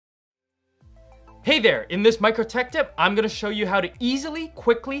Hey there, in this micro tech tip, I'm going to show you how to easily,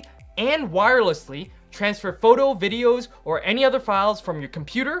 quickly, and wirelessly transfer photo, videos, or any other files from your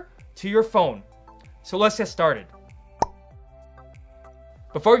computer to your phone. So let's get started.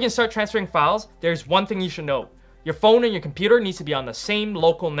 Before you can start transferring files, there's one thing you should know. Your phone and your computer needs to be on the same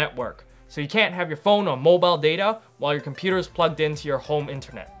local network. So you can't have your phone on mobile data while your computer is plugged into your home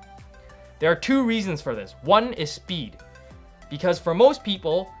internet. There are two reasons for this. One is speed. Because for most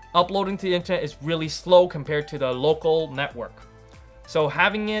people, uploading to the internet is really slow compared to the local network. So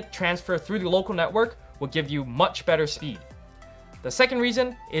having it transfer through the local network will give you much better speed. The second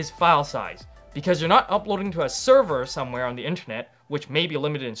reason is file size. Because you're not uploading to a server somewhere on the internet, which may be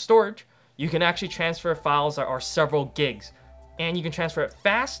limited in storage, you can actually transfer files that are several gigs. And you can transfer it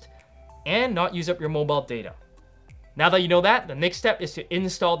fast and not use up your mobile data. Now that you know that, the next step is to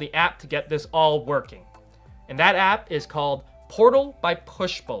install the app to get this all working. And that app is called Portal by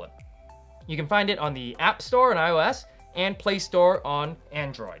Pushbullet. You can find it on the App Store on iOS and Play Store on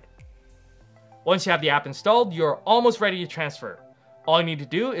Android. Once you have the app installed, you're almost ready to transfer. All you need to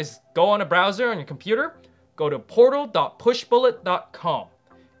do is go on a browser on your computer, go to portal.pushbullet.com,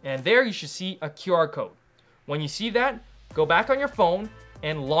 and there you should see a QR code. When you see that, go back on your phone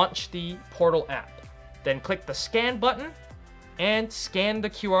and launch the Portal app. Then click the scan button and scan the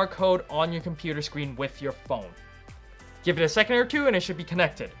QR code on your computer screen with your phone. Give it a second or two and it should be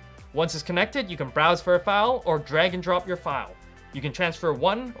connected. Once it's connected, you can browse for a file or drag and drop your file. You can transfer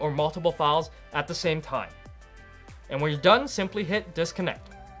one or multiple files at the same time. And when you're done, simply hit disconnect.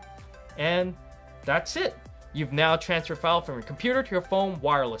 And that's it. You've now transferred a file from your computer to your phone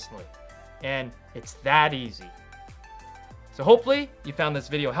wirelessly. And it's that easy. So hopefully you found this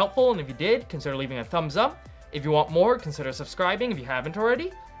video helpful, and if you did, consider leaving a thumbs up. If you want more, consider subscribing if you haven't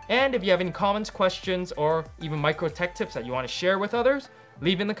already. And if you have any comments, questions, or even micro tech tips that you want to share with others,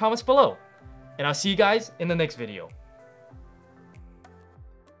 leave in the comments below. And I'll see you guys in the next video.